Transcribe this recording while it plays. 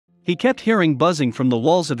He kept hearing buzzing from the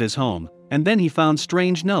walls of his home, and then he found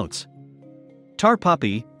strange notes.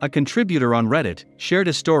 TarPuppy, a contributor on Reddit, shared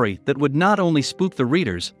a story that would not only spook the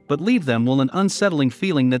readers but leave them with an unsettling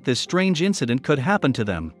feeling that this strange incident could happen to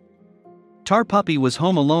them. TarPuppy was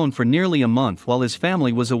home alone for nearly a month while his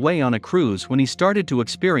family was away on a cruise when he started to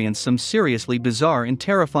experience some seriously bizarre and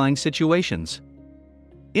terrifying situations.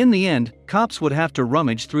 In the end, cops would have to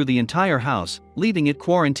rummage through the entire house, leaving it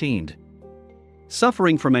quarantined.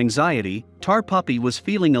 Suffering from anxiety, TarPuppy was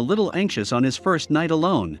feeling a little anxious on his first night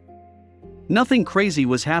alone. Nothing crazy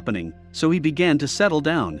was happening, so he began to settle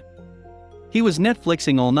down. He was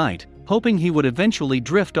Netflixing all night, hoping he would eventually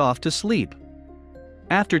drift off to sleep.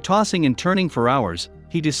 After tossing and turning for hours,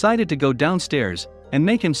 he decided to go downstairs and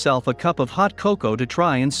make himself a cup of hot cocoa to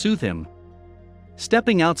try and soothe him.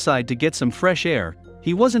 Stepping outside to get some fresh air,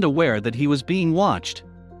 he wasn't aware that he was being watched.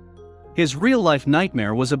 His real-life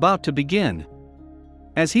nightmare was about to begin.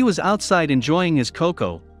 As he was outside enjoying his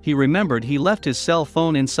cocoa, he remembered he left his cell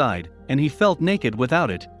phone inside, and he felt naked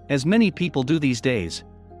without it, as many people do these days.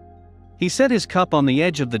 He set his cup on the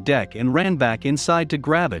edge of the deck and ran back inside to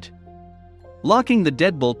grab it. Locking the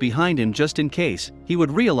deadbolt behind him just in case, he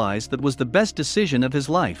would realize that was the best decision of his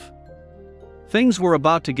life. Things were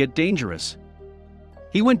about to get dangerous.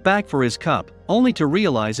 He went back for his cup, only to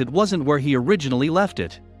realize it wasn't where he originally left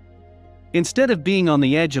it. Instead of being on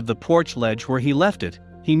the edge of the porch ledge where he left it,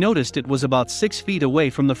 he noticed it was about 6 feet away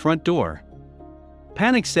from the front door.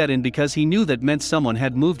 Panic set in because he knew that meant someone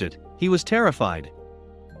had moved it. He was terrified.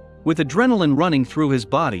 With adrenaline running through his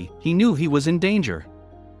body, he knew he was in danger.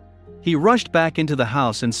 He rushed back into the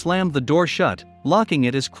house and slammed the door shut, locking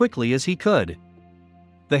it as quickly as he could.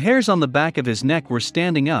 The hairs on the back of his neck were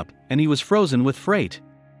standing up, and he was frozen with fright.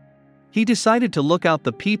 He decided to look out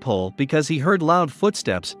the peephole because he heard loud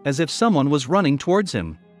footsteps as if someone was running towards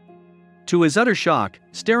him. To his utter shock,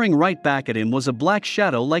 staring right back at him was a black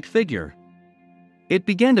shadow-like figure. It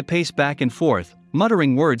began to pace back and forth,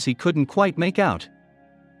 muttering words he couldn't quite make out.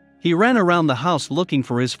 He ran around the house looking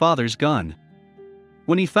for his father's gun.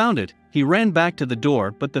 When he found it, he ran back to the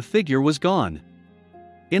door, but the figure was gone.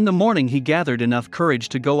 In the morning he gathered enough courage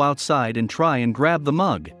to go outside and try and grab the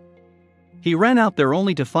mug. He ran out there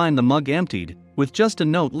only to find the mug emptied, with just a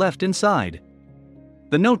note left inside.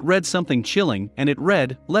 The note read something chilling, and it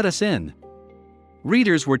read, "Let us in."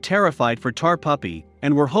 Readers were terrified for TarPuppy,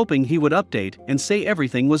 and were hoping he would update and say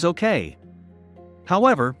everything was okay.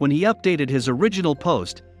 However, when he updated his original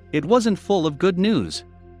post, it wasn't full of good news.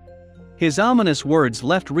 His ominous words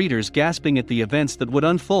left readers gasping at the events that would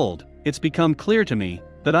unfold. "It's become clear to me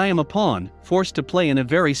that I am a pawn, forced to play in a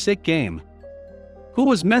very sick game. Who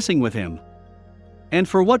was messing with him? And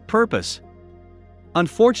for what purpose?"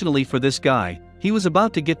 Unfortunately for this guy, he was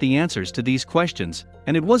about to get the answers to these questions,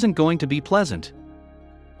 and it wasn't going to be pleasant.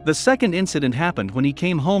 The second incident happened when he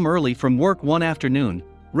came home early from work one afternoon,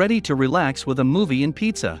 ready to relax with a movie and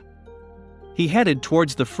pizza. He headed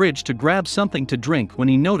towards the fridge to grab something to drink when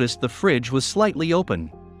he noticed the fridge was slightly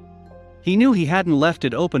open. He knew he hadn't left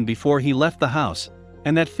it open before he left the house,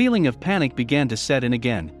 and that feeling of panic began to set in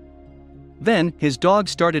again. Then, his dog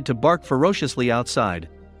started to bark ferociously outside,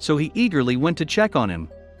 so he eagerly went to check on him.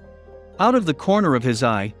 Out of the corner of his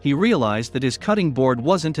eye, he realized that his cutting board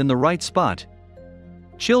wasn't in the right spot.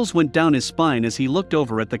 Chills went down his spine as he looked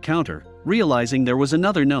over at the counter, realizing there was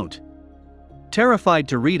another note. Terrified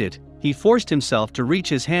to read it, he forced himself to reach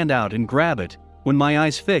his hand out and grab it. When my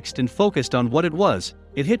eyes fixed and focused on what it was,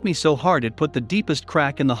 it hit me so hard it put the deepest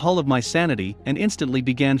crack in the hull of my sanity and instantly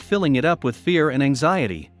began filling it up with fear and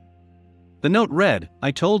anxiety. The note read,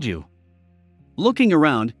 "I told you." Looking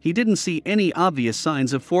around, he didn't see any obvious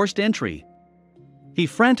signs of forced entry. He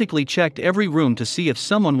frantically checked every room to see if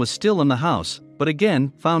someone was still in the house, but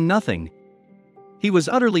again, found nothing. He was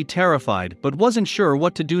utterly terrified but wasn't sure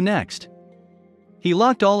what to do next. He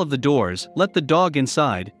locked all of the doors, let the dog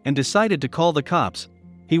inside, and decided to call the cops.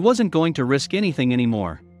 He wasn't going to risk anything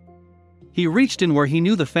anymore. He reached in where he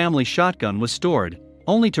knew the family shotgun was stored,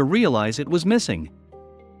 only to realize it was missing.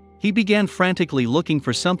 He began frantically looking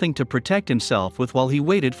for something to protect himself with while he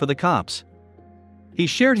waited for the cops. He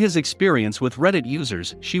shared his experience with Reddit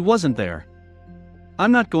users. "She wasn't there.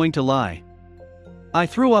 I'm not going to lie. I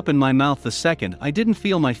threw up in my mouth the second I didn't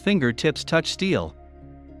feel my fingertips touch steel.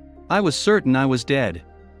 I was certain I was dead.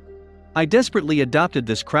 I desperately adopted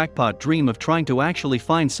this crackpot dream of trying to actually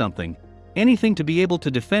find something, anything to be able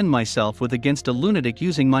to defend myself with against a lunatic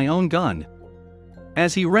using my own gun."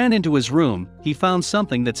 As he ran into his room, he found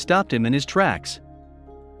something that stopped him in his tracks.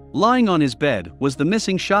 Lying on his bed was the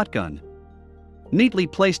missing shotgun. Neatly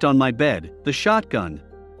placed on my bed, the shotgun.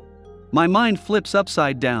 My mind flips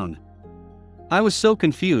upside down. I was so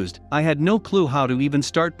confused, I had no clue how to even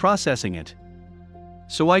start processing it.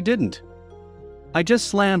 So I didn't. I just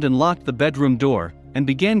slammed and locked the bedroom door, and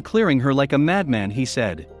began clearing her like a madman, he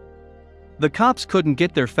said. The cops couldn't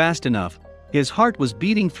get there fast enough. His heart was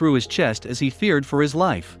beating through his chest as he feared for his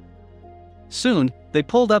life. Soon, they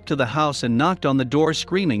pulled up to the house and knocked on the door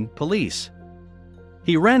screaming, "Police!"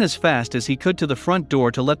 He ran as fast as he could to the front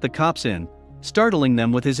door to let the cops in, startling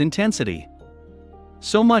them with his intensity.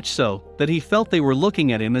 So much so, that he felt they were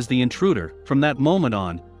looking at him as the intruder. From that moment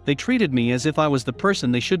on, they treated me as if I was the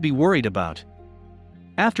person they should be worried about.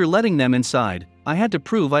 After letting them inside, I had to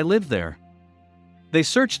prove I lived there. They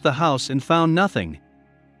searched the house and found nothing.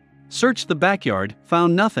 Searched the backyard,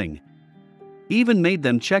 found nothing. Even made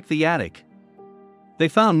them check the attic. They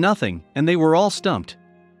found nothing, and they were all stumped.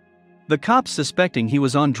 The cops suspecting he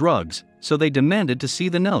was on drugs, so they demanded to see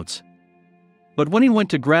the notes. But when he went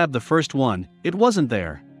to grab the first one, it wasn't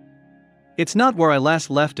there. It's not where I last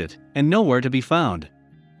left it, and nowhere to be found.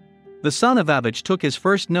 The son of Abich took his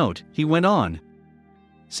first note, he went on.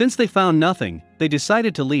 Since they found nothing, they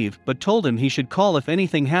decided to leave but told him he should call if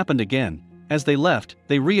anything happened again. As they left,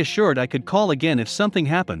 they reassured I could call again if something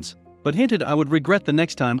happens, but hinted I would regret the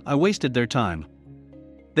next time I wasted their time.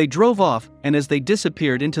 They drove off, and as they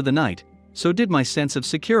disappeared into the night, so did my sense of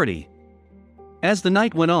security. As the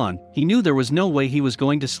night went on, he knew there was no way he was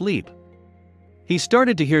going to sleep. He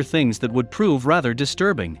started to hear things that would prove rather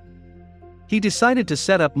disturbing. He decided to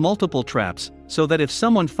set up multiple traps, so that if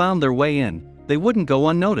someone found their way in, they wouldn't go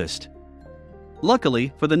unnoticed.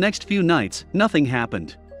 Luckily, for the next few nights, nothing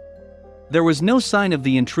happened. There was no sign of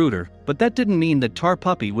the intruder, but that didn't mean that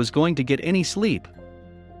TarPuppy was going to get any sleep.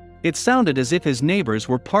 It sounded as if his neighbors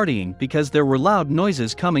were partying because there were loud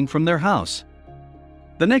noises coming from their house.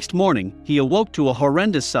 The next morning, he awoke to a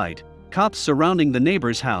horrendous sight, cops surrounding the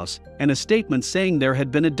neighbor's house, and a statement saying there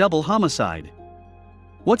had been a double homicide.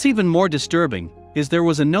 What's even more disturbing is there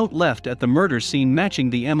was a note left at the murder scene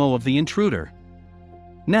matching the MO of the intruder.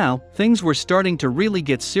 Now, things were starting to really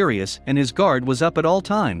get serious, and his guard was up at all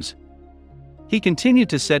times. He continued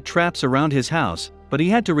to set traps around his house, but he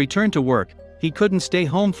had to return to work. He couldn't stay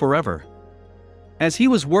home forever. As he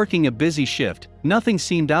was working a busy shift, nothing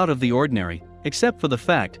seemed out of the ordinary, except for the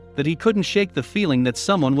fact that he couldn't shake the feeling that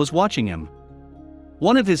someone was watching him.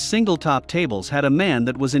 One of his single-top tables had a man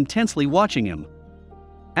that was intensely watching him.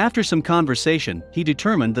 After some conversation, he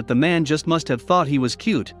determined that the man just must have thought he was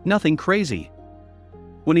cute, nothing crazy.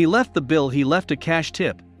 When he left the bill, he left a cash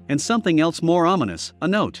tip, and something else more ominous, a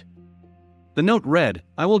note. The note read,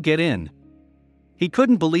 "I will get in." He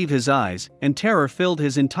couldn't believe his eyes, and terror filled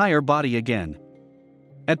his entire body again.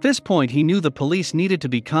 At this point, he knew the police needed to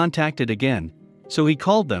be contacted again, so he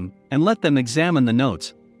called them and let them examine the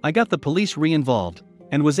notes. I got the police re-involved,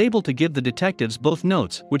 and was able to give the detectives both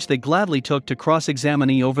notes, which they gladly took to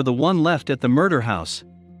cross-examine over the one left at the murder house.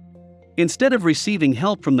 Instead of receiving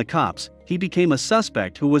help from the cops, he became a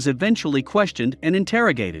suspect who was eventually questioned and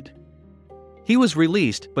interrogated. He was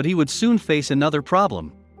released, but he would soon face another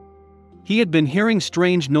problem. He had been hearing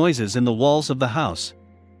strange noises in the walls of the house.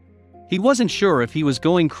 He wasn't sure if he was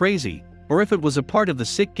going crazy, or if it was a part of the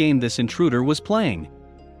sick game this intruder was playing.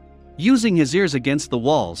 Using his ears against the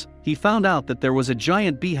walls, he found out that there was a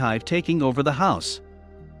giant beehive taking over the house.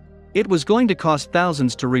 It was going to cost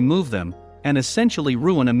thousands to remove them, and essentially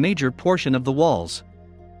ruin a major portion of the walls.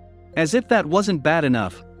 As if that wasn't bad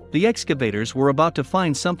enough, the excavators were about to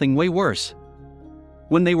find something way worse.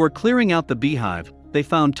 When they were clearing out the beehive, they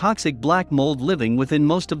found toxic black mold living within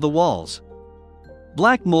most of the walls.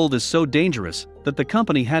 Black mold is so dangerous that the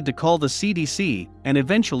company had to call the CDC, and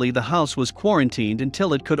eventually the house was quarantined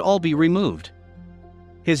until it could all be removed.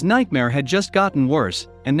 His nightmare had just gotten worse,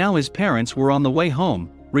 and now his parents were on the way home,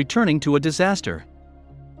 returning to a disaster.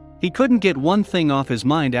 He couldn't get one thing off his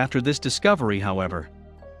mind after this discovery, however.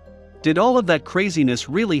 Did all of that craziness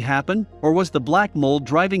really happen, or was the black mold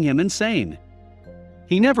driving him insane?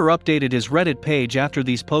 He never updated his Reddit page after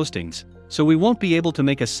these postings, so we won't be able to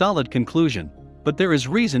make a solid conclusion, but there is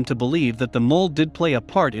reason to believe that the mold did play a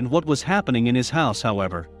part in what was happening in his house.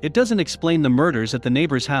 However, it doesn't explain the murders at the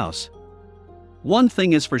neighbor's house. One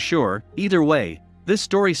thing is for sure, either way, this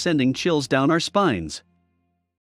story sending chills down our spines.